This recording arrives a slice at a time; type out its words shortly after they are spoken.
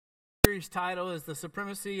series title is The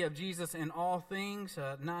Supremacy of Jesus in All Things,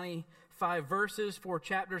 95 verses, 4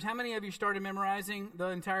 chapters. How many of you started memorizing the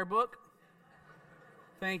entire book?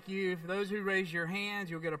 Thank you. For those who raise your hands,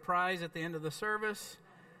 you'll get a prize at the end of the service.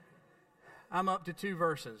 I'm up to 2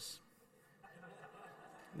 verses.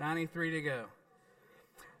 93 to go.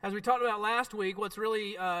 As we talked about last week, what's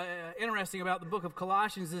really interesting about the book of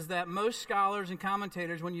Colossians is that most scholars and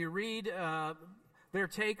commentators, when you read their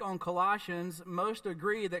take on Colossians, most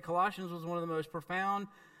agree that Colossians was one of the most profound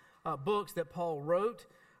books that Paul wrote.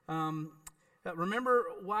 Remember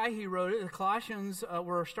why he wrote it. The Colossians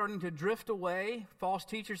were starting to drift away. False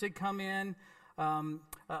teachers had come in.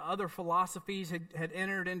 Other philosophies had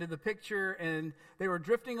entered into the picture, and they were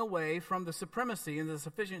drifting away from the supremacy and the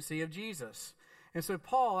sufficiency of Jesus. And so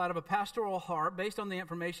Paul, out of a pastoral heart, based on the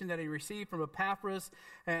information that he received from Epaphras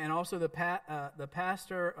and also the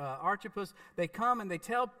pastor Archippus, they come and they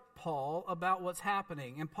tell Paul about what's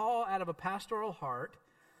happening. And Paul, out of a pastoral heart,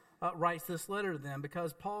 writes this letter to them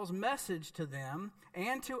because Paul's message to them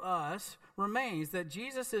and to us remains that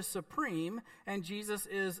Jesus is supreme and Jesus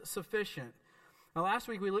is sufficient. Now, last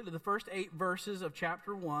week we looked at the first 8 verses of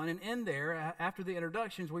chapter 1, and in there, after the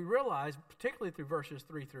introductions, we realized, particularly through verses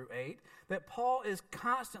 3 through 8, that Paul is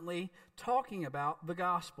constantly talking about the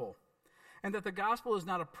gospel, and that the gospel is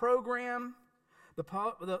not a program.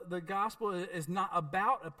 The gospel is not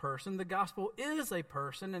about a person. The gospel is a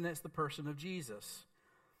person, and it's the person of Jesus.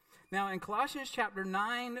 Now, in Colossians chapter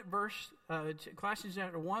 1, verses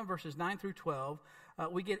 9 through 12,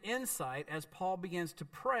 we get insight as Paul begins to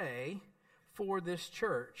pray for this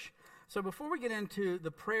church. So before we get into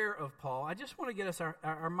the prayer of Paul, I just want to get us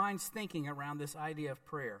our minds thinking around this idea of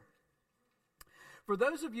prayer. For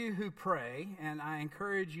those of you who pray, and I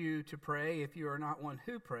encourage you to pray, if you are not one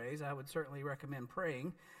who prays, I would certainly recommend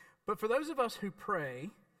praying. But for those of us who pray,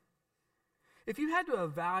 if you had to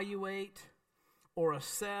evaluate or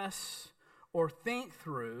assess or think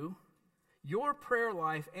through your prayer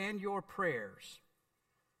life and your prayers,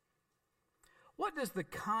 what does the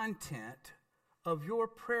content of your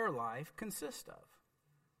prayer life consist of?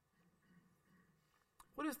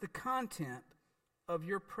 What does the content of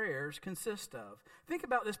your prayers consist of? Think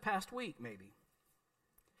about this past week, maybe.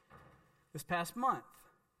 This past month.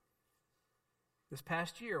 This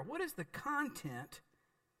past year. What is the content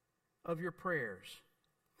of your prayers?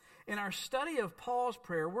 In our study of Paul's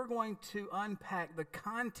prayer, we're going to unpack the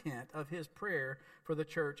content of his prayer for the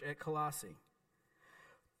church at Colossae.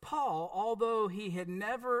 Paul, although he had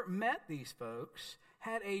never met these folks,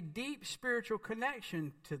 had a deep spiritual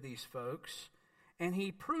connection to these folks, and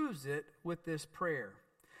he proves it with this prayer.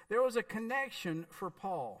 There was a connection for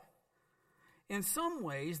Paul. In some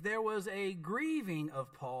ways, there was a grieving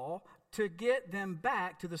of Paul to get them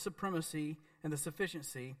back to the supremacy and the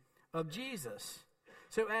sufficiency of Jesus.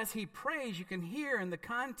 So as he prays, you can hear in the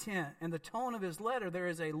content and the tone of his letter, there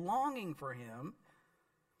is a longing for him,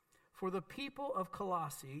 for the people of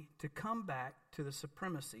Colossae to come back to the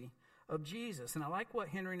supremacy of Jesus. And I like what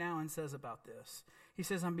Henry Nouwen says about this. He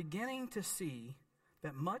says, I'm beginning to see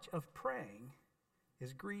that much of praying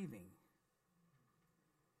is grieving.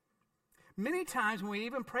 Many times when we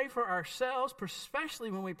even pray for ourselves, especially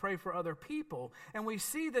when we pray for other people, and we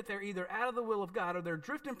see that they're either out of the will of God or they're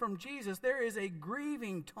drifting from Jesus, there is a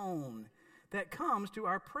grieving tone that comes to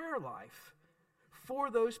our prayer life for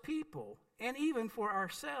those people and even for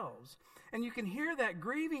ourselves. And you can hear that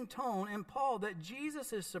grieving tone in Paul that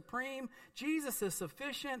Jesus is supreme, Jesus is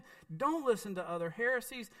sufficient. Don't listen to other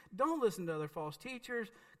heresies. Don't listen to other false teachers.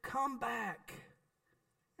 Come back.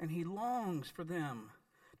 And he longs for them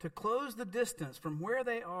to close the distance from where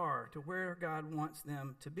they are to where God wants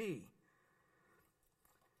them to be.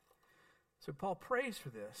 So Paul prays for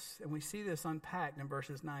this, and we see this unpacked in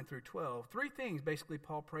verses 9 through 12. 3 things basically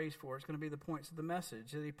Paul prays for. It's going to be the points of the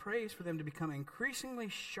message. That he prays for them to become increasingly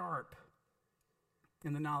sharp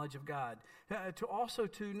in the knowledge of God.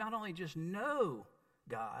 To not only just know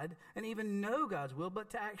God and even know God's will, but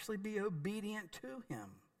to actually be obedient to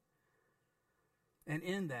him. And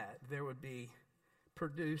in that, there would be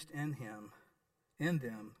produced in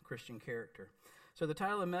them, Christian character. So the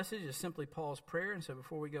title of the message is simply Paul's prayer. And so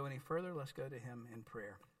before we go any further, let's go to him in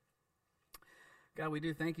prayer. God, we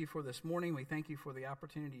do thank you for this morning. We thank you for the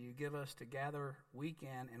opportunity you give us to gather week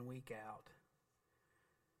in and week out.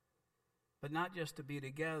 But not just to be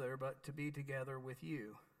together, but to be together with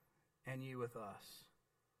you and you with us.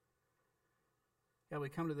 God, we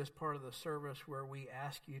come to this part of the service where we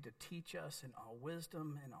ask you to teach us in all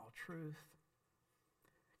wisdom and all truth.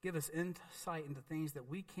 Give us insight into things that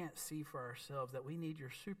we can't see for ourselves, that we need your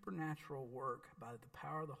supernatural work by the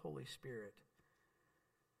power of the Holy Spirit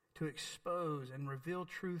to expose and reveal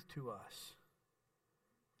truth to us,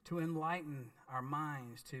 to enlighten our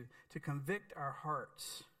minds, to convict our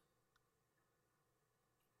hearts,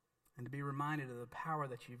 and to be reminded of the power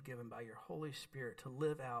that you've given by your Holy Spirit to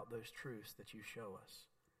live out those truths that you show us.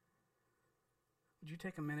 Would you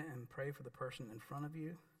take a minute and pray for the person in front of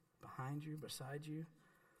you, behind you, beside you,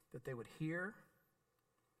 that they would hear,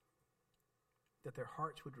 that their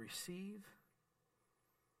hearts would receive,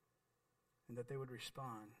 and that they would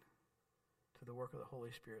respond to the work of the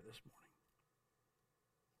Holy Spirit this morning.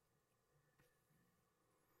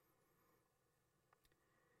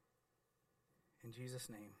 In Jesus'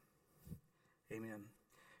 name, amen.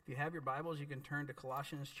 If you have your Bibles, you can turn to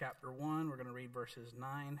Colossians chapter 1. We're going to read verses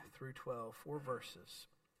 9 through 12, 4 verses.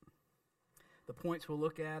 The points we'll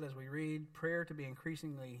look at as we read: prayer to be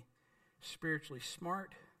increasingly spiritually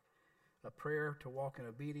smart, a prayer to walk in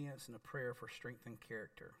obedience, and a prayer for strengthened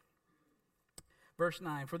character. Verse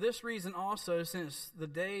 9, for this reason also, since the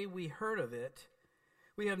day we heard of it,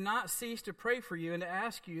 we have not ceased to pray for you and to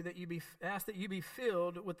ask that you be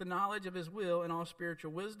filled with the knowledge of his will and all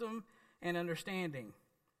spiritual wisdom and understanding,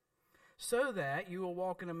 so that you will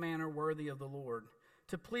walk in a manner worthy of the Lord,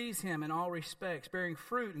 to please him in all respects, bearing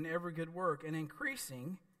fruit in every good work and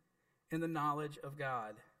increasing in the knowledge of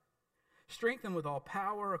God, strengthened with all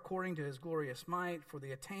power according to his glorious might, for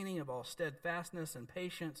the attaining of all steadfastness and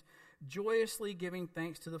patience, joyously giving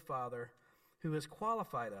thanks to the Father who has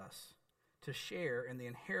qualified us to share in the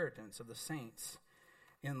inheritance of the saints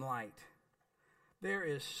in light. There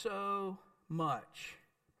is so much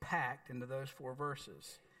packed into those 4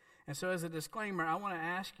 verses. And so as a disclaimer, I want to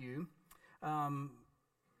ask you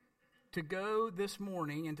to go this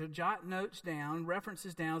morning and to jot notes down,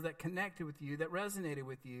 references down that connected with you, that resonated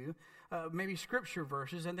with you, maybe scripture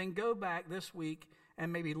verses, and then go back this week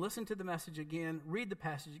and maybe listen to the message again, read the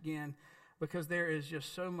passage again, because there is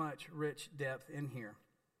just so much rich depth in here.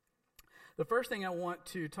 The first thing I want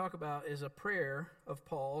to talk about is a prayer of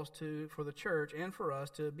Paul's for the church and for us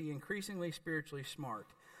to be increasingly spiritually smart.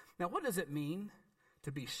 Now, what does it mean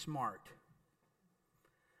to be smart?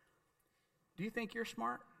 Do you think you're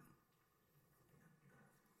smart?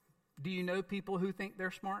 Do you know people who think they're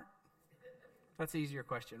smart? That's an easier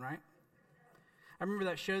question, right? I remember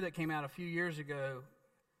that show that came out a few years ago,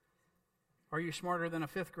 Are You Smarter Than a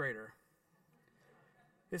Fifth Grader?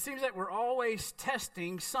 It seems like we're always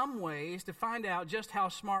testing some ways to find out just how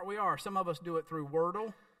smart we are. Some of us do it through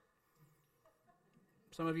Wordle.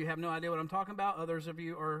 Some of you have no idea what I'm talking about. Others of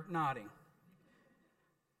you are nodding.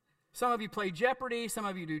 Some of you play Jeopardy. Some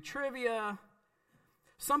of you do trivia.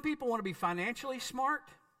 Some people want to be financially smart.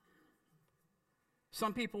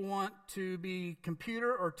 Some people want to be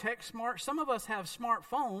computer or tech smart. Some of us have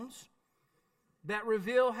smartphones that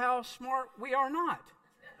reveal how smart we are not.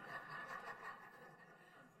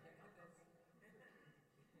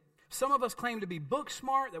 Some of us claim to be book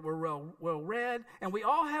smart, that we're well read, and we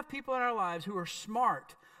all have people in our lives who are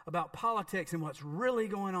smart about politics and what's really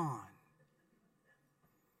going on.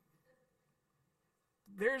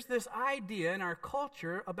 There's this idea in our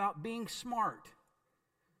culture about being smart.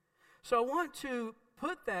 So I want to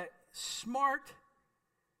put that smart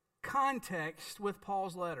context with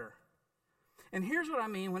Paul's letter. And here's what I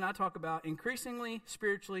mean when I talk about increasingly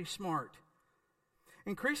spiritually smart.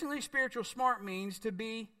 Increasingly spiritual smart means to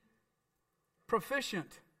be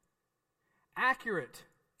proficient, accurate,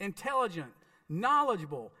 intelligent,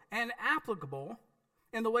 knowledgeable, and applicable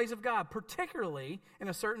in the ways of God, particularly in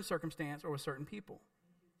a certain circumstance or with certain people.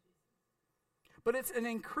 But it's an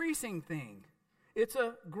increasing thing. It's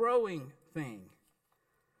a growing thing.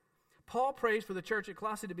 Paul prays for the church at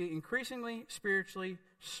Colossae to be increasingly spiritually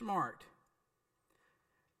smart.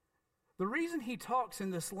 The reason he talks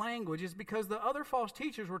in this language is because the other false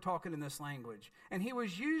teachers were talking in this language, and he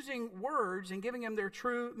was using words and giving them their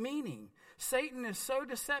true meaning. Satan is so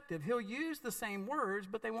deceptive. He'll use the same words,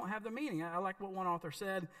 but they won't have the meaning. I like what one author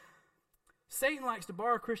said. Satan likes to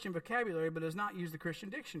borrow Christian vocabulary, but does not use the Christian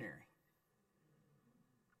dictionary.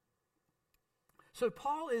 So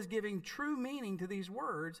Paul is giving true meaning to these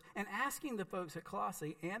words and asking the folks at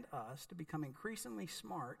Colossae and us to become increasingly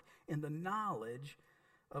smart in the knowledge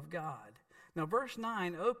of God. Now, verse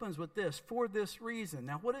 9 opens with this, for this reason.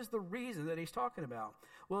 Now, what is the reason that he's talking about?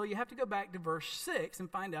 Well, you have to go back to verse 6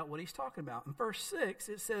 and find out what he's talking about. In verse 6,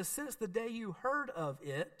 it says, since the day you heard of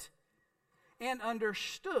it and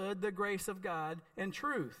understood the grace of God and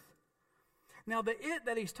truth. Now, the it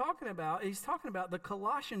that he's talking about the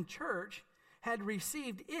Colossian church had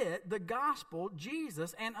received it, the gospel,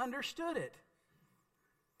 Jesus, and understood it.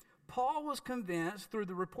 Paul was convinced through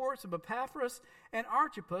the reports of Epaphras and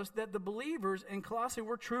Archippus that the believers in Colossae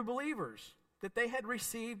were true believers. that they had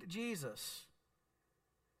received Jesus.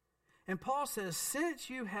 And Paul says, since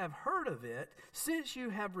you have heard of it, since you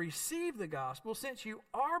have received the gospel, since you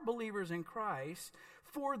are believers in Christ,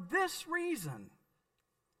 for this reason,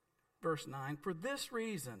 verse 9, for this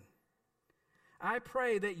reason, I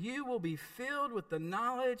pray that you will be filled with the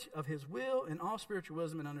knowledge of his will and all spiritual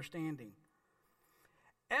wisdom and understanding.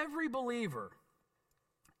 Every believer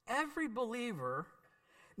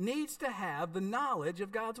needs to have the knowledge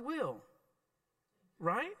of God's will.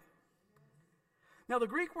 Right? Now, the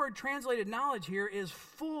Greek word translated knowledge here is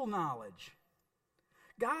full knowledge.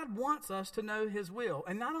 God wants us to know his will.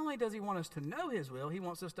 And not only does he want us to know his will, he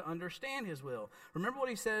wants us to understand his will. Remember what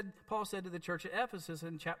Paul said to the church at Ephesus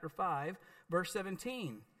in chapter 5, verse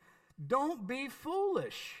 17. Don't be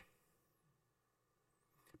foolish,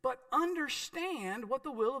 but understand what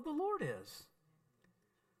the will of the Lord is.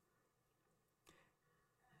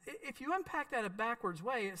 If you unpack that a backwards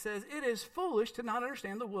way, it says it is foolish to not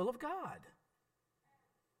understand the will of God.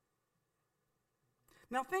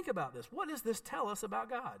 Now think about this. What does this tell us about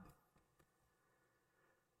God?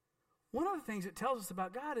 One of the things it tells us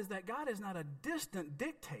about God is that God is not a distant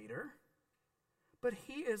dictator, but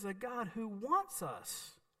he is a God who wants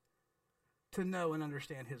us to know and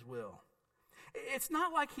understand his will. It's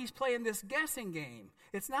not like he's playing this guessing game.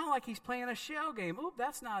 It's not like he's playing a shell game. Oop,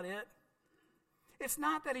 that's not it. It's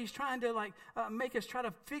not that he's trying to make us try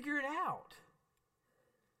to figure it out.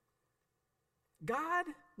 God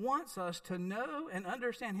wants us to know and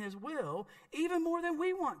understand his will even more than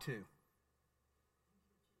we want to.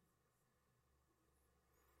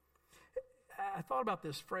 I thought about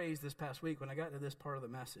this phrase this past week when I got to this part of the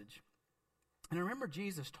message. And I remember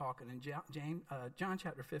Jesus talking in John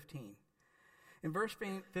chapter 15. In verse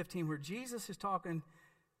 15, where Jesus is talking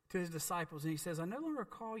to his disciples, and he says, I no longer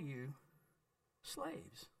call you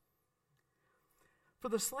slaves. For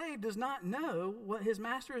the slave does not know what his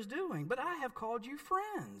master is doing, but I have called you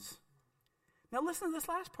friends. Now listen to this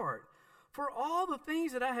last part. For all the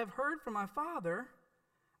things that I have heard from my Father,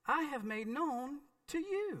 I have made known to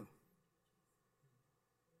you.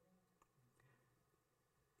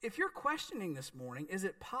 If you're questioning this morning, is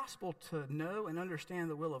it possible to know and understand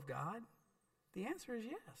the will of God? The answer is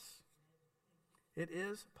yes. It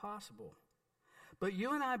is possible. But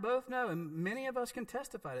you and I both know, and many of us can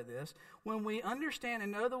testify to this, when we understand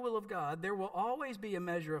and know the will of God, there will always be a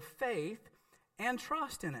measure of faith and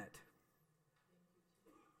trust in it.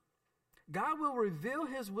 God will reveal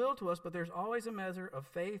his will to us, but there's always a measure of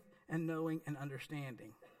faith and knowing and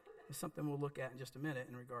understanding. It's something we'll look at in just a minute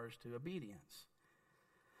in regards to obedience.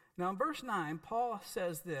 Now in verse 9, Paul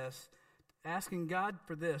says this, asking God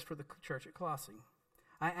for this for the church at Colossae.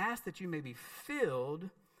 I ask that you may be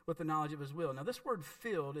filled with the knowledge of his will. Now this word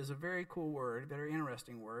filled is a very cool word, very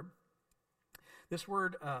interesting word. This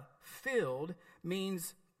word filled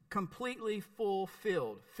means completely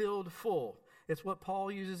fulfilled, filled full. It's what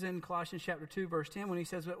Paul uses in Colossians chapter 2, verse 10 when he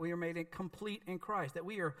says that we are made complete in Christ, that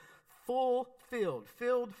we are fulfilled,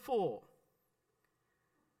 filled full.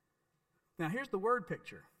 Now here's the word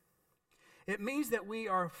picture. It means that we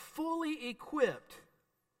are fully equipped.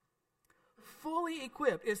 Fully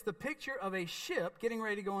equipped. It's the picture of a ship getting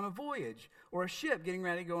ready to go on a voyage, or a ship getting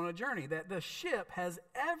ready to go on a journey, that the ship has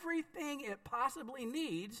everything it possibly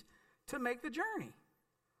needs to make the journey.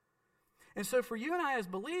 And so for you and I as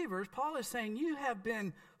believers, Paul is saying you have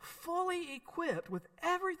been fully equipped with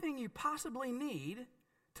everything you possibly need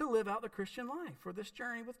to live out the Christian life for this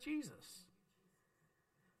journey with Jesus.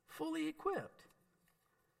 Fully equipped.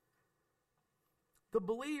 The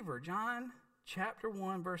believer, John chapter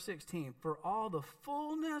 1, verse 16, for all the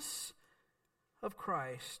fullness of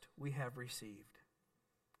Christ we have received.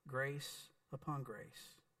 Grace upon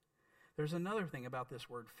grace. There's another thing about this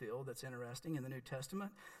word filled that's interesting in the New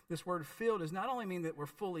Testament. This word filled does not only mean that we're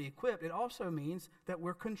fully equipped, it also means that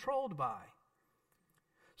we're controlled by.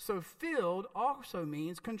 So filled also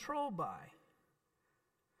means controlled by.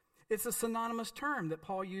 It's a synonymous term that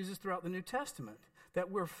Paul uses throughout the New Testament. That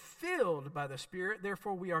we're filled by the Spirit,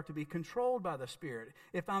 therefore we are to be controlled by the Spirit.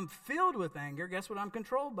 If I'm filled with anger, guess what I'm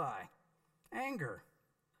controlled by? Anger.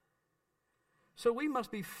 So we must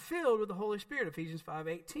be filled with the Holy Spirit, Ephesians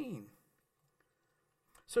 5:18.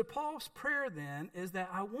 So Paul's prayer then is that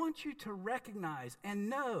I want you to recognize and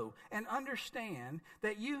know and understand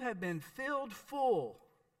that you have been filled full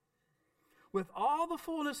with all the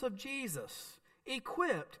fullness of Jesus,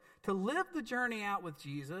 equipped to live the journey out with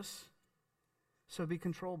Jesus. So be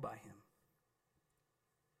controlled by him.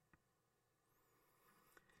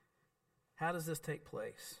 How does this take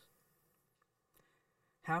place?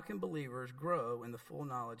 How can believers grow in the full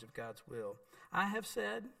knowledge of God's will? I have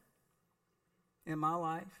said in my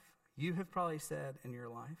life, you have probably said in your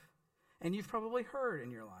life, and you've probably heard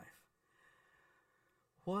in your life.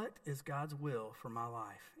 What is God's will for my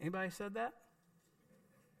life? Anybody said that?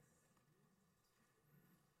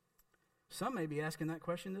 Some may be asking that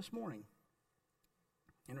question this morning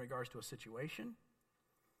in regards to a situation,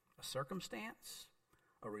 a circumstance,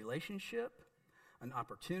 a relationship, an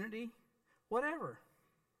opportunity, whatever.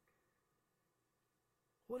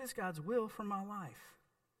 What is God's will for my life?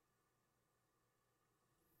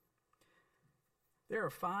 There are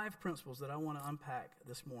 5 principles that I want to unpack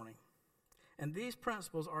this morning. And these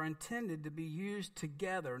principles are intended to be used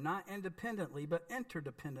together, not independently, but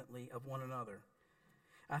interdependently of one another.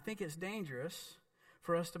 I think it's dangerous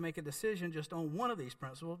for us to make a decision just on one of these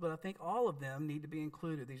principles, but I think all of them need to be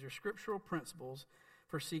included. These are scriptural principles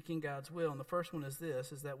for seeking God's will. And the first one is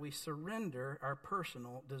this, is that we surrender our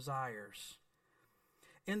personal desires.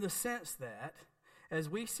 In the sense that as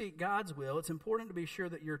we seek God's will, it's important to be sure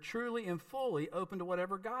that you're truly and fully open to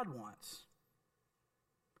whatever God wants.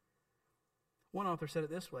 One author said it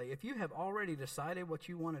this way: if you have already decided what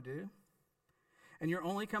you want to do, and you're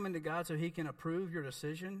only coming to God so He can approve your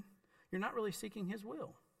decision, you're not really seeking His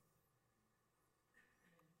will.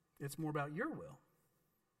 It's more about your will.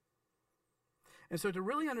 And so to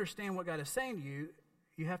really understand what God is saying to you,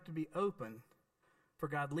 you have to be open for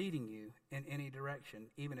God leading you in any direction,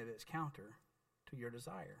 even if it's counter to your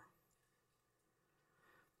desire.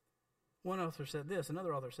 Another author said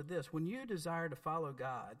this: when your desire to follow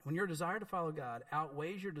God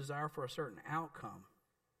outweighs your desire for a certain outcome,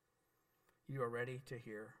 you are ready to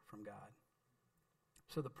hear from God.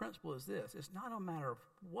 So the principle is this: it's not a matter of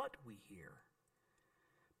what we hear,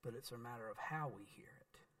 but it's a matter of how we hear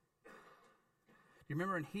it. You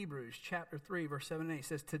remember in Hebrews chapter 3, verse 7 and 8, it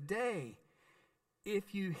says, "Today,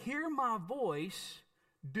 if you hear my voice,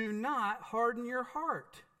 do not harden your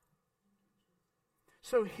heart."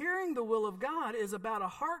 So hearing the will of God is about a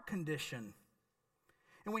heart condition.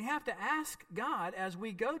 And we have to ask God as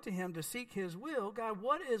we go to Him to seek His will, God,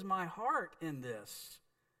 what is my heart in this?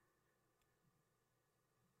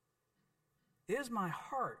 Is my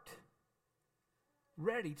heart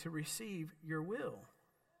ready to receive your will?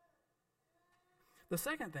 The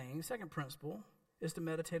second principle, is to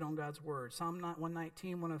meditate on God's word. Psalm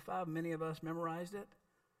 119, 105, many of us memorized it.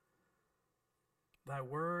 Thy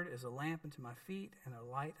word is a lamp unto my feet and a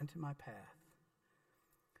light unto my path.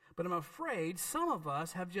 But I'm afraid some of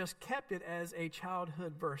us have just kept it as a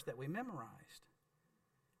childhood verse that we memorized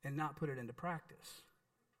and not put it into practice.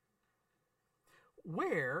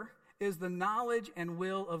 Where is the knowledge and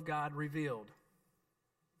will of God revealed?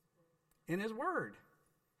 In His word.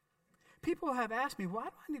 People have asked me, why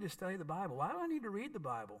do I need to study the Bible? Why do I need to read the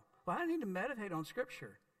Bible? Why do I need to meditate on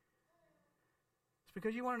Scripture? It's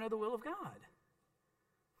because you want to know the will of God.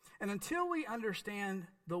 And until we understand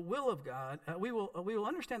the will of God, we will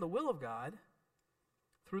understand the will of God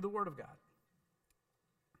through the Word of God.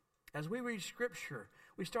 As we read Scripture,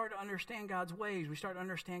 we start to understand God's ways, we start to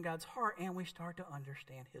understand God's heart, and we start to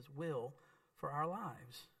understand His will for our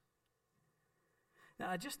lives.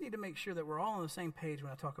 Now, I just need to make sure that we're all on the same page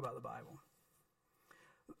when I talk about the Bible.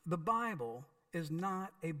 The Bible is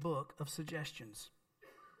not a book of suggestions.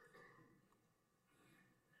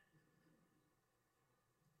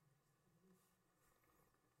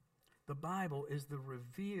 The Bible is the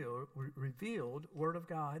revealed Word of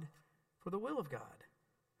God for the will of God.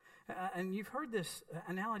 And you've heard this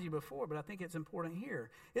analogy before, but I think it's important here.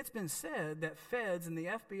 It's been said that feds and the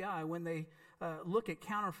FBI, when they look at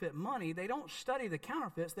counterfeit money, they don't study the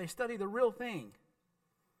counterfeits, they study the real thing.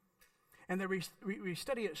 And they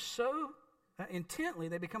study it so intently,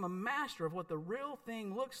 they become a master of what the real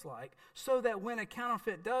thing looks like, so that when a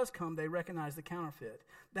counterfeit does come, they recognize the counterfeit.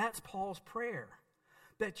 That's Paul's prayer.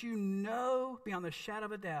 That you know beyond the shadow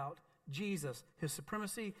of a doubt Jesus, His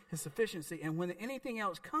supremacy, His sufficiency, and when anything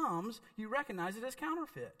else comes, you recognize it as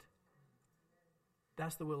counterfeit.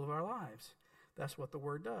 That's the will of our lives. That's what the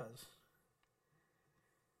Word does.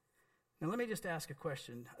 Now let me just ask a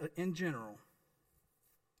question in general.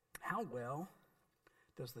 How well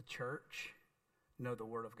does the church know the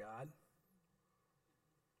Word of God?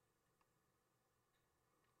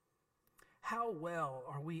 How well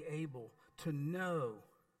are we able to know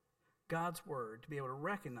God's Word, to be able to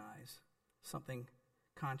recognize something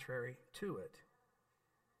contrary to it?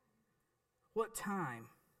 What time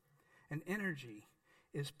and energy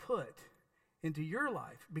is put into your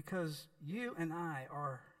life because you and I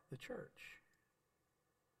are the church?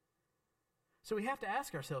 So we have to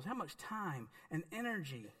ask ourselves, how much time and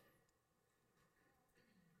energy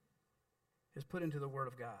is put into the Word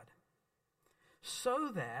of God so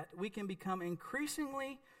that we can become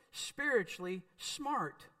increasingly spiritually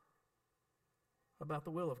smart about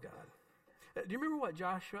the will of God. Do you remember what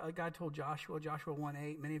God told Joshua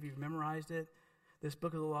 1:8? Many of you have memorized it. This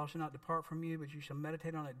book of the law shall not depart from you, but you shall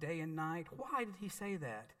meditate on it day and night. Why did he say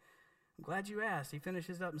that? I'm glad you asked. He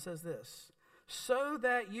finishes up and says this: so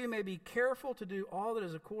that you may be careful to do all that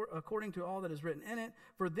is according to all that is written in it,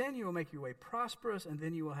 for then you will make your way prosperous, and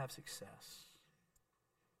then you will have success.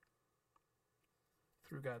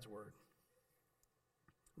 Through God's word.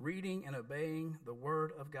 Reading and obeying the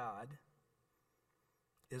word of God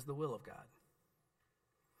is the will of God.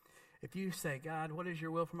 If you say, God, what is your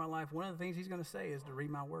will for my life? One of the things he's going to say is to read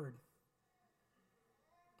my word.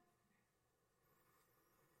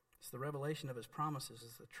 It's the revelation of his promises.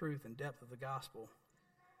 It's the truth and depth of the gospel.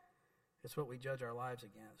 It's what we judge our lives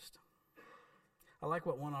against. I like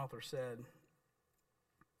what one author said.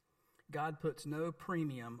 God puts no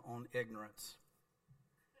premium on ignorance.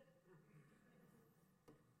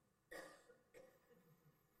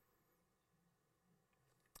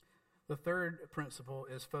 The third principle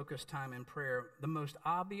is focused time in prayer. The most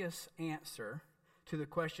obvious answer to the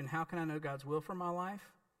question, how can I know God's will for my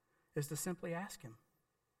life, is to simply ask him.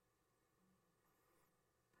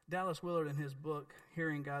 Dallas Willard, in his book,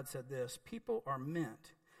 Hearing God, said this: people are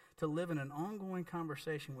meant to live in an ongoing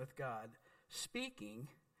conversation with God, speaking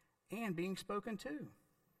and being spoken to.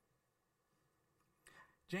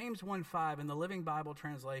 James 1:5 in the Living Bible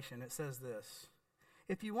translation, it says this: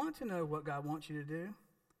 if you want to know what God wants you to do,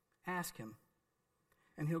 ask him,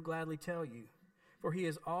 and he'll gladly tell you. For he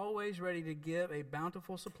is always ready to give a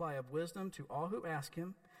bountiful supply of wisdom to all who ask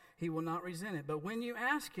him. He will not resent it. But when you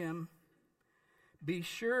ask him, be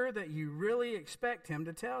sure that you really expect him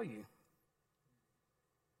to tell you.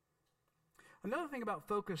 Another thing about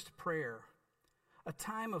focused prayer, a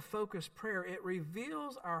time of focused prayer, it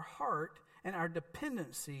reveals our heart and our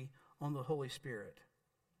dependency on the Holy Spirit.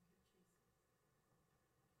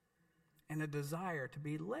 And a desire to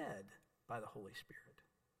be led by the Holy Spirit.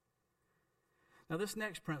 Now, this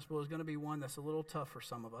next principle is going to be one that's a little tough for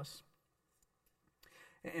some of us.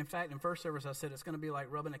 In fact, in first service, I said it's going to be like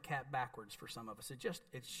rubbing a cat backwards for some of us. It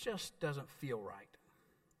just doesn't feel right.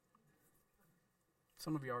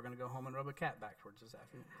 Some of you are going to go home and rub a cat backwards this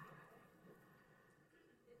afternoon.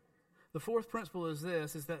 The fourth principle is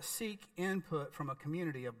this: is that seek input from a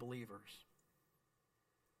community of believers.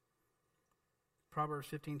 Proverbs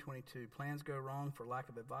 15:22, plans go wrong for lack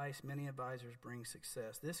of advice. Many advisors bring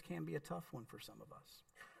success. This can be a tough one for some of us.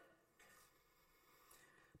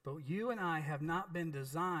 But you and I have not been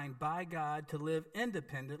designed by God to live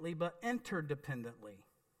independently, but interdependently.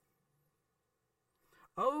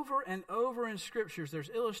 Over and over in Scriptures, there's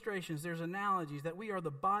illustrations, there's analogies that we are the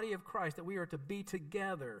body of Christ, that we are to be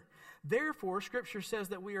together. Therefore, Scripture says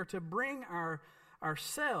that we are to bring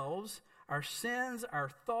ourselves, our sins, our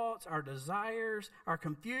thoughts, our desires, our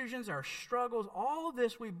confusions, our struggles, all of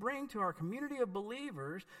this we bring to our community of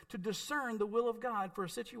believers to discern the will of God for a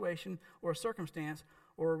situation or a circumstance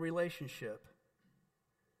or a relationship.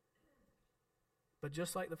 But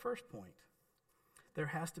just like the first point, there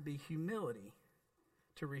has to be humility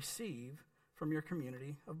to receive from your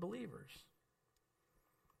community of believers.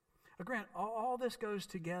 Grant, all this goes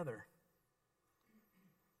together.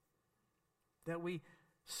 That we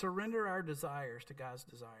surrender our desires to God's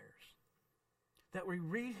desires. That we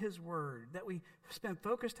read his word. That we spend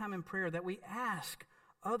focused time in prayer. That we ask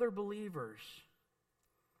other believers.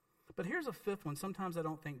 But here's a fifth one, sometimes I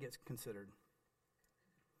don't think gets considered.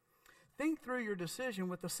 Think through your decision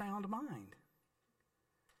with a sound mind.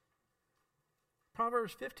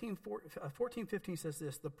 Proverbs 14:15 says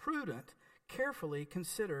this: the prudent carefully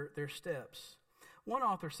consider their steps. One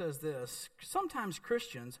author says this: sometimes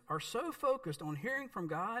Christians are so focused on hearing from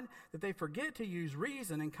God that they forget to use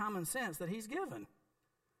reason and common sense that he's given.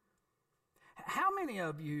 How many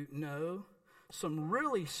of you know some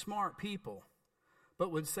really smart people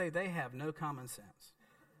but would say they have no common sense?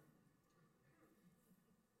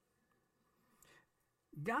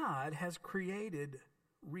 God has created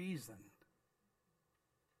reason.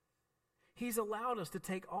 He's allowed us to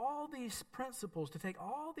take all these principles, to take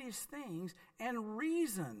all these things and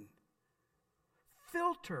reason,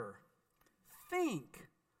 filter, think,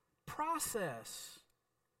 process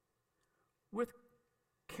with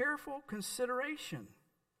careful consideration.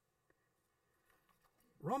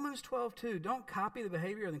 Romans 12:2, don't copy the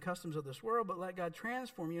behavior and the customs of this world, but let God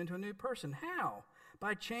transform you into a new person. How?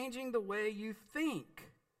 By changing the way you think.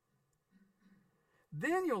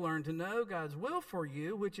 Then you'll learn to know God's will for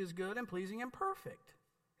you, which is good and pleasing and perfect.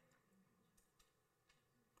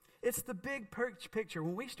 It's the big picture.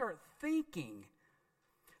 When we start thinking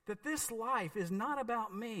That this life is not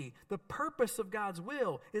about me. The purpose of God's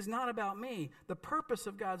will is not about me. The purpose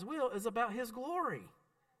of God's will is about His glory.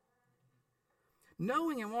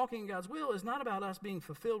 Knowing and walking in God's will is not about us being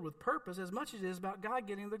fulfilled with purpose as much as it is about God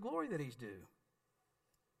getting the glory that He's due.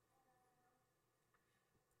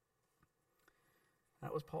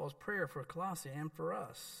 That was Paul's prayer for Colossae and for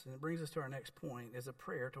us. And it brings us to our next point, is a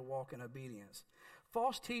prayer to walk in obedience.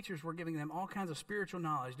 False teachers were giving them all kinds of spiritual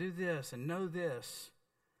knowledge. Do this and know this.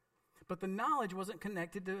 But the knowledge wasn't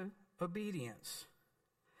connected to obedience.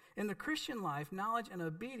 In the Christian life, knowledge and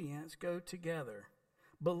obedience go together.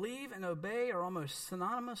 Believe and obey are almost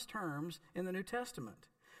synonymous terms in the New Testament.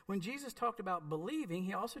 When Jesus talked about believing,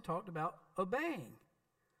 He also talked about obeying.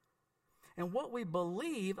 And what we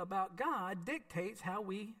believe about God dictates how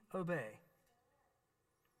we obey.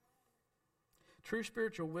 True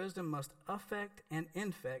spiritual wisdom must affect and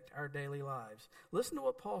infect our daily lives. Listen to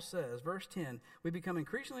what Paul says, verse 10. We become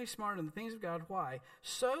increasingly smart in the things of God. Why?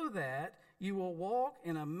 So that you will walk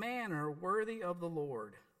in a manner worthy of the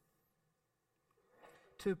Lord,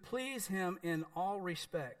 to please Him in all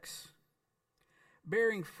respects,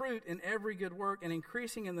 bearing fruit in every good work and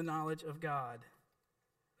increasing in the knowledge of God.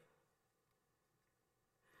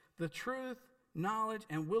 The truth, knowledge,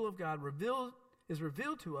 and will of God is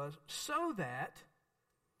revealed to us so that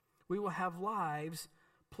we will have lives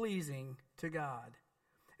pleasing to God.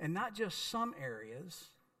 And not just some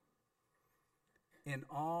areas, in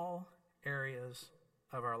all areas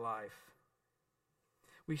of our life.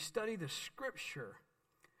 We study the Scripture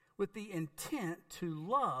with the intent to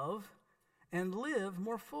love and live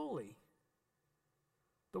more fully,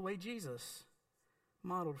 the way Jesus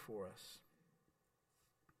modeled for us.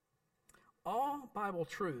 All Bible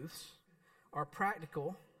truths are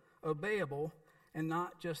practical, obeyable, and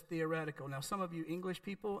not just theoretical. Now, some of you English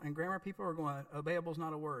people and grammar people are going, obeyable is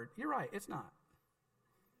not a word. You're right, it's not.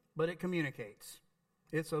 But it communicates.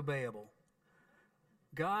 It's obeyable.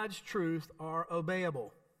 God's truths are obeyable.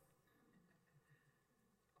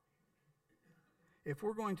 If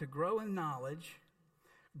we're going to grow in knowledge,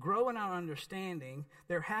 grow in our understanding,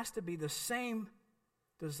 there has to be the same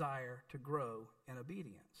desire to grow in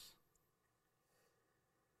obedience.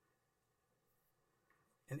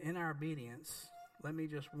 And in our obedience, let me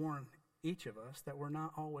just warn each of us that we're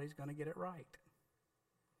not always going to get it right.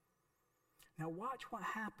 Now watch what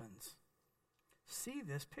happens. See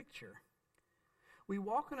this picture. We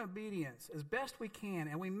walk in obedience as best we can,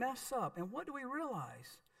 and we mess up. And what do we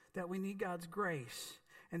realize? That we need God's grace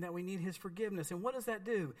and that we need His forgiveness. And what does that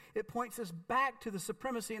do? It points us back to the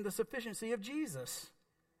supremacy and the sufficiency of Jesus.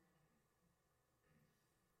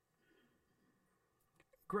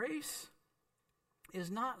 Grace is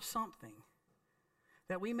not something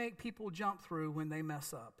that we make people jump through when they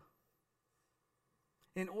mess up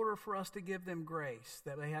in order for us to give them grace,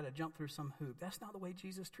 that they had to jump through some hoop. That's not the way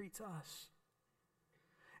Jesus treats us.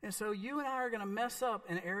 And so you and I are going to mess up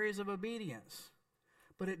in areas of obedience,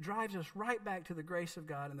 but it drives us right back to the grace of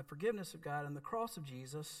God and the forgiveness of God and the cross of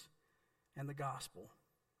Jesus and the gospel,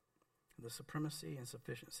 the supremacy and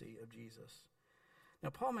sufficiency of Jesus.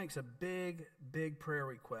 Now, Paul makes a big, big prayer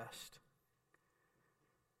request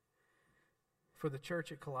for the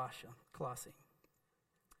church at Colossae.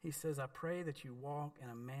 He says, I pray that you walk in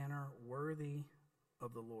a manner worthy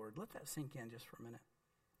of the Lord. Let that sink in just for a minute.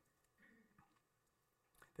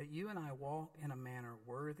 That you and I walk in a manner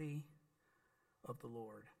worthy of the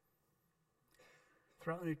Lord.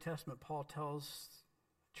 Throughout the New Testament, Paul tells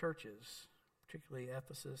churches, particularly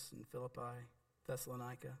Ephesus and Philippi,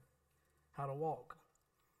 Thessalonica, how to walk.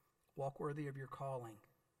 Walk worthy of your calling.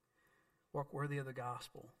 Walk worthy of the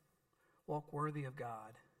gospel. Walk worthy of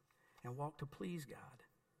God. And walk to please God.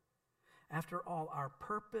 After all, our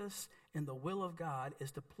purpose in the will of God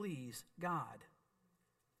is to please God.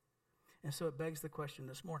 And so it begs the question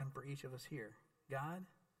this morning for each of us here. God,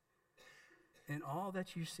 in all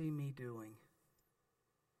that you see me doing,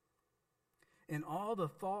 in all the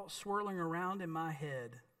thoughts swirling around in my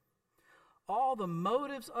head, all the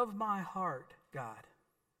motives of my heart, God,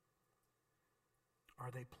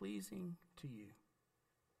 are they pleasing to you?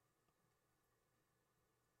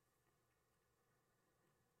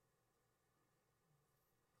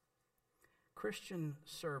 Christian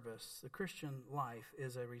service, the Christian life,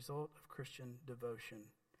 is a result of Christian devotion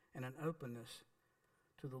and an openness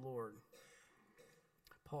to the Lord.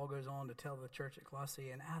 Paul goes on to tell the church at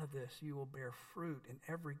Colossae, and out of this you will bear fruit in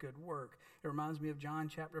every good work. It reminds me of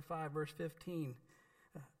John chapter 5, verse 15.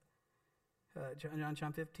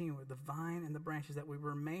 John 15, with the vine and the branches, that we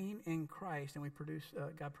remain in Christ and we produce.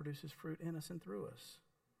 God produces fruit in us and through us.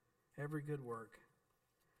 Every good work.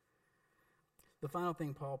 The final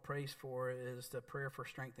thing Paul prays for is the prayer for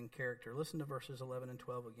strength and character. Listen to verses 11 and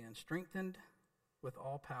 12 again. Strengthened with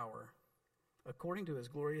all power, according to his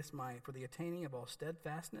glorious might, for the attaining of all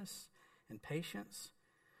steadfastness and patience,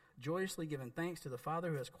 joyously giving thanks to the Father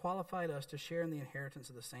who has qualified us to share in the inheritance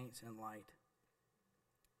of the saints in light.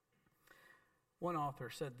 One author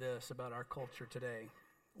said this about our culture today.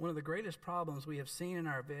 One of the greatest problems we have seen in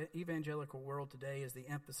our evangelical world today is the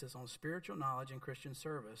emphasis on spiritual knowledge and Christian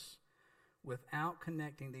service without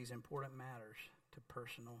connecting these important matters to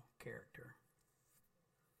personal character.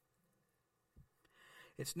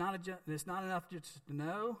 It's not enough just to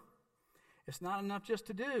know. It's not enough just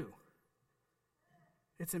to do.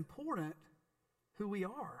 It's important who we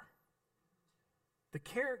are, the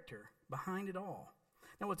character behind it all.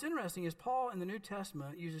 Now, what's interesting is Paul in the New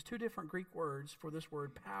Testament uses two different Greek words for this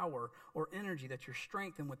word power or energy, that you're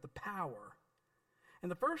strengthened with the power.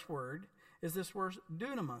 And the first word is this word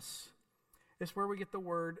dunamis. It's where we get the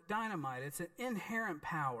word dynamite. It's an inherent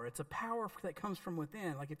power. It's a power that comes from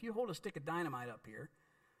within. Like if you hold a stick of dynamite up here,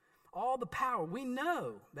 all the power, we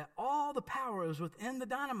know that all the power is within the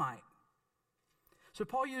dynamite. So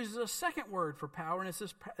Paul uses a second word for power, and it's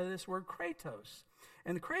this word kratos.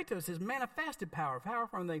 And the kratos is manifested power, power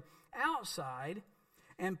from the outside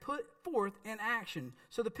and put forth in action.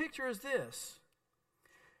 So the picture is this.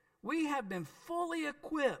 We have been fully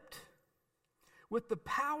equipped with the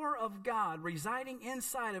power of God residing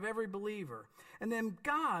inside of every believer. And then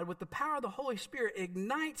God, with the power of the Holy Spirit,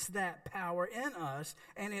 ignites that power in us,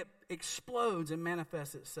 and it explodes and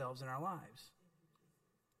manifests itself in our lives.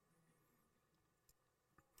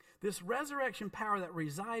 This resurrection power that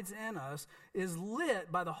resides in us is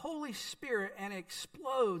lit by the Holy Spirit and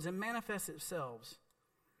explodes and manifests itself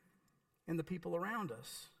in the people around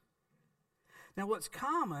us. Now, what's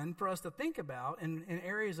common for us to think about in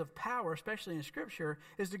areas of power, especially in Scripture,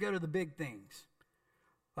 is to go to the big things,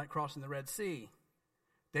 like crossing the Red Sea,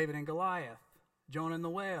 David and Goliath, Jonah and the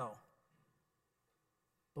whale.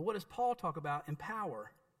 But what does Paul talk about in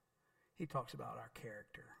power? He talks about our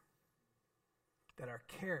character, that our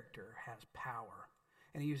character has power.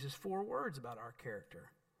 And he uses 4 words about our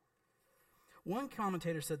character. One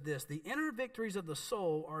commentator said this: the inner victories of the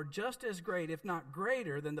soul are just as great, if not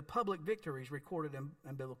greater, than the public victories recorded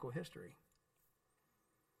in biblical history.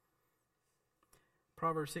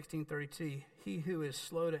 Proverbs 16:32, he who is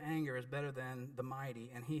slow to anger is better than the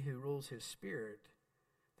mighty, and he who rules his spirit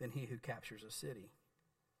than he who captures a city.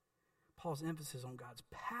 Paul's emphasis on God's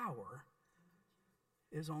power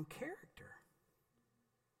is on character.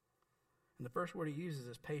 And the first word he uses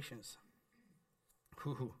is patience.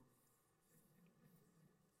 Whew.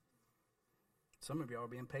 Some of y'all are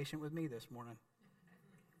being patient with me this morning.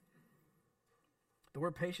 The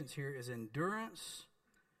word patience here is endurance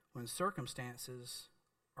when circumstances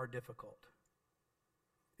are difficult.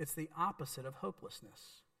 It's the opposite of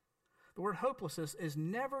hopelessness. The word hopelessness is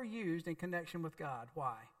never used in connection with God.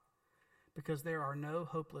 Why? Because there are no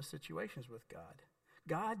hopeless situations with God.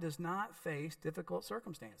 God does not face difficult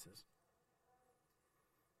circumstances.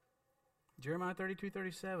 Jeremiah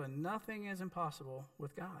 32:37, nothing is impossible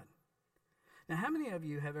with God. Now, how many of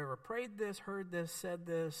you have ever prayed this, heard this, said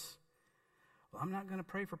this? Well, I'm not going to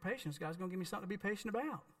pray for patience. God's going to give me something to be patient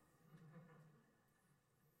about.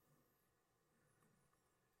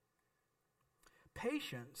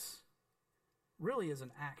 Patience really is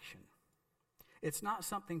an action. It's not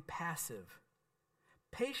something passive.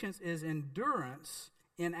 Patience is endurance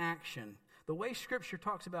in action. The way Scripture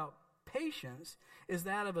talks about patience is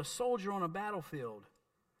that of a soldier on a battlefield,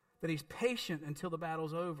 that he's patient until the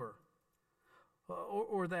battle's over.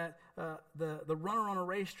 Or that the runner on a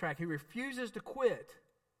racetrack, he refuses to quit,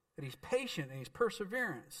 that he's patient and he's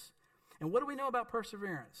perseverance. And what do we know about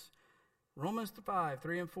perseverance? Romans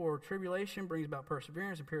 5:3-4, tribulation brings about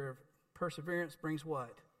perseverance, and perseverance brings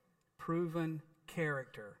what? Proven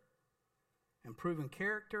character. And proven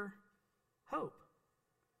character, hope.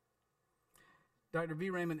 Dr. V.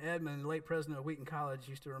 Raymond Edmond, the late president of Wheaton College,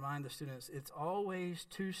 used to remind the students, it's always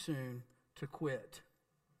too soon to quit.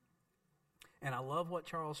 And I love what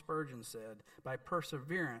Charles Spurgeon said, by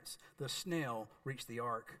perseverance, the snail reached the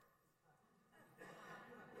ark.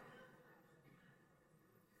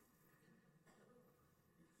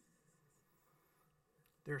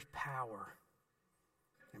 There's power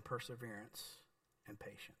in perseverance and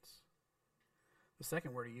patience. The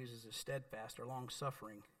second word he uses is steadfast or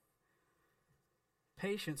long-suffering.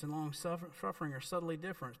 Patience and long-suffering are subtly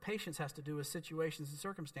different. Patience has to do with situations and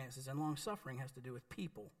circumstances, and long-suffering has to do with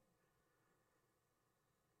people.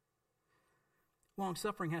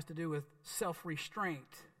 Long-suffering has to do with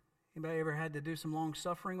self-restraint. Anybody ever had to do some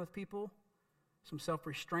long-suffering with people? Some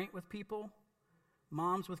self-restraint with people?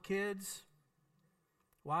 moms with kids,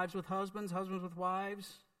 wives with husbands, husbands with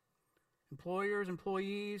wives, employers,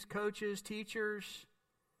 employees, coaches, teachers,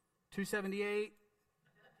 278.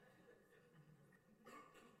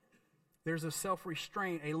 There's a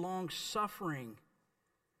self-restraint, a long-suffering.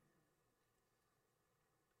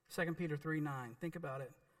 2 Peter 3:9. Think about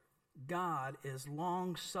it. God is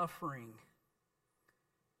long-suffering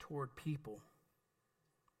toward people.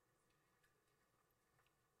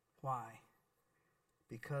 Why?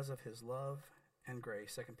 Because of his love and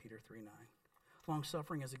grace. 2 Peter 3:9.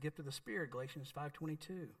 Long-suffering is a gift of the Spirit. Galatians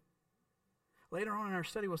 5:22. Later on in our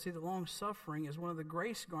study, we'll see that long-suffering is one of the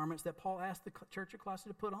grace garments that Paul asked the church of Colossae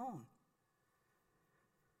to put on.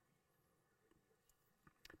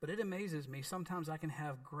 But it amazes me. Sometimes I can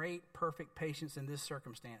have great, perfect patience in these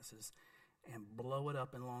circumstances and blow it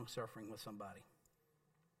up in long-suffering with somebody.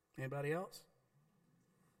 Anybody else?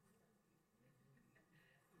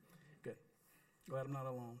 Good. Glad I'm not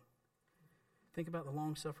alone. Think about the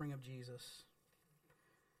long-suffering of Jesus.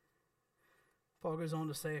 Paul goes on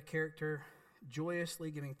to say a character joyously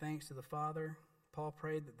giving thanks to the Father. Paul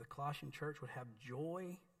prayed that the Colossian church would have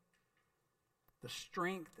joy, the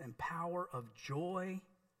strength and power of joy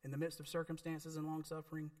in the midst of circumstances and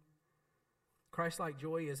long-suffering. Christ-like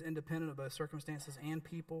joy is independent of both circumstances and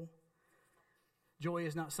people. Joy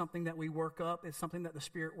is not something that we work up. It's something that the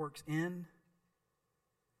Spirit works in.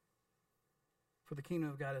 For the kingdom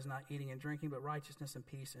of God is not eating and drinking, but righteousness and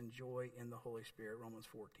peace and joy in the Holy Spirit, Romans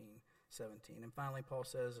 14:17. And finally, Paul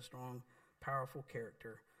says a strong, powerful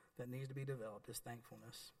character that needs to be developed is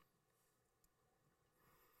thankfulness.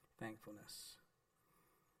 Thankfulness.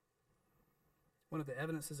 One of the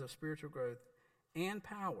evidences of spiritual growth and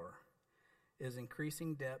power is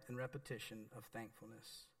increasing depth and repetition of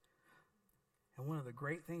thankfulness. And one of the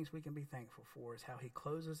great things we can be thankful for is how he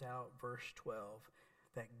closes out verse 12,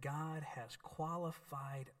 that God has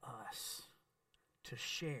qualified us to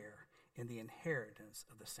share in the inheritance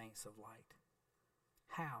of the saints of light.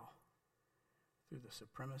 How? Through the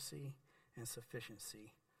supremacy and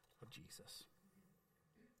sufficiency of Jesus.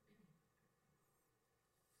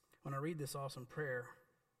 When I read this awesome prayer,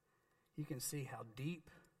 you can see how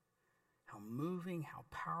deep, how moving, how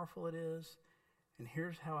powerful it is. And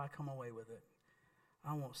here's how I come away with it.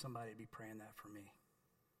 I want somebody to be praying that for me.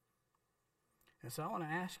 And so I want to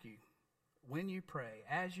ask you, when you pray,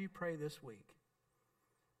 as you pray this week,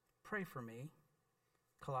 pray for me,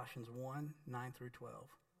 Colossians 1:9-12.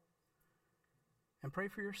 And pray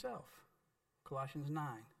for yourself, Colossians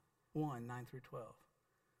 1:9-12.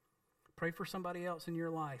 Pray for somebody else in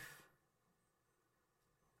your life.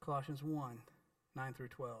 Colossians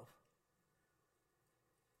 1:9-12.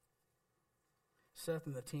 Seth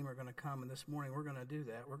and the team are going to come, and this morning we're going to do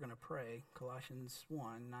that. We're going to pray Colossians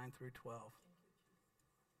 1:9-12.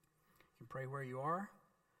 You can pray where you are.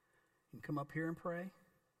 You can come up here and pray.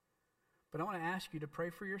 But I want to ask you to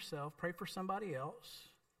pray for yourself, pray for somebody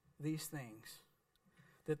else, these things.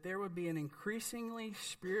 That there would be an increasingly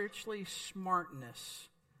spiritually smartness,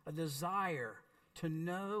 a desire to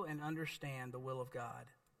know and understand the will of God.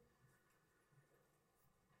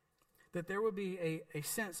 That there would be a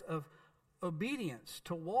sense of obedience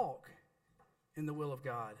to walk in the will of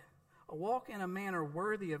God. A walk in a manner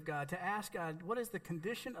worthy of God. To ask God, what is the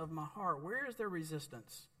condition of my heart? Where is there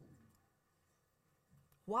resistance?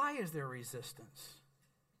 Why is there resistance?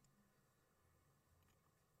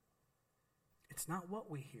 It's not what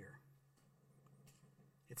we hear.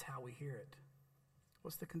 It's how we hear it.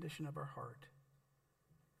 What's the condition of our heart?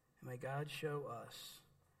 And may God show us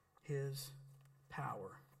his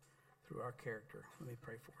power through our character. Let me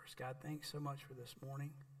pray for us. God, thanks so much for this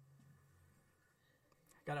morning.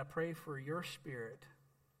 God, I pray for your Spirit,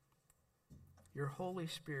 your Holy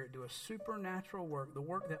Spirit, do a supernatural work, the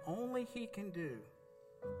work that only he can do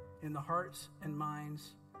in the hearts and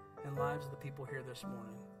minds and lives of the people here this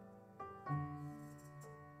morning.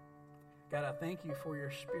 God, I thank you for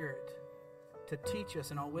your Spirit to teach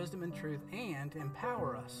us in all wisdom and truth and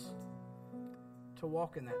empower us to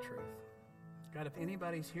walk in that truth. God, if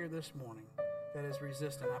anybody's here this morning that is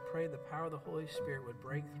resistant, I pray the power of the Holy Spirit would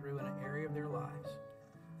break through in an area of their lives,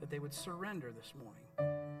 that they would surrender this morning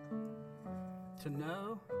to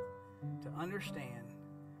know, to understand,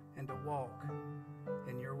 and to walk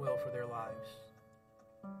in your will for their lives.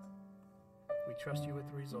 We trust you with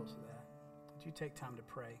the results of that. Would you take time to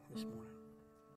pray this morning?